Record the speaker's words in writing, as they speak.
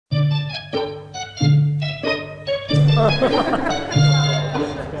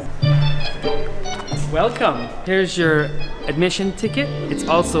Welcome. Here's your admission ticket. It's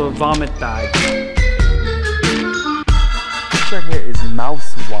also a vomit bag. This right here is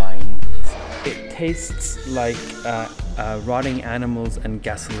mouse wine. It tastes like rotting animals and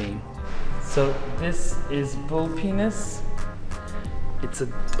gasoline. So this is bull penis. It's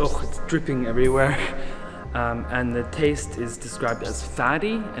dripping everywhere. And the taste is described as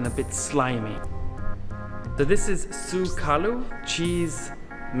fatty and a bit slimy. So this is sukalu, cheese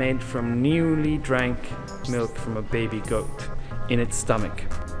made from newly drank milk from a baby goat in its stomach.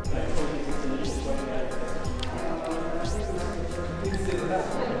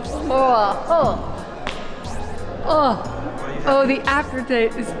 Oh, the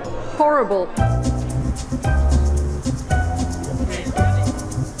aftertaste is horrible.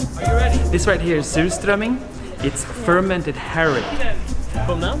 Are you ready? This right here is surströmming. It's fermented herring.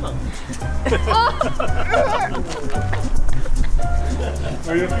 Kom närmare.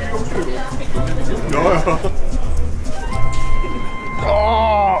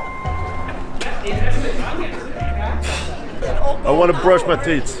 I want to brush my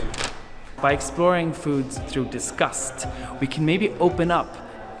teeth. By exploring foods through disgust, we can maybe open up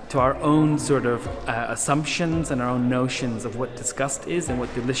to our own sort of assumptions and our own notions of what disgust is and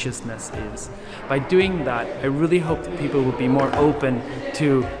what deliciousness is. By doing that, I really hope that people will be more open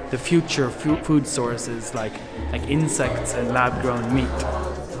to the future food sources like insects and lab-grown meat.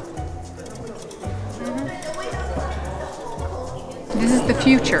 This is the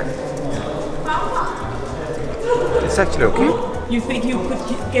future. It's actually okay. You think you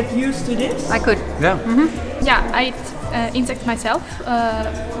could get used to this? I could. Yeah. Yeah, I eat insects myself,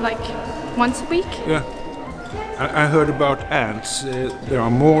 like once a week. Yeah, I heard about ants. There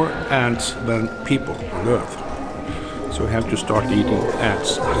are more ants than people on Earth. So we have to start eating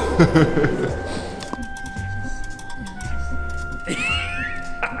ants.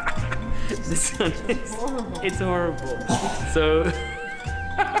 This one is, it's horrible. So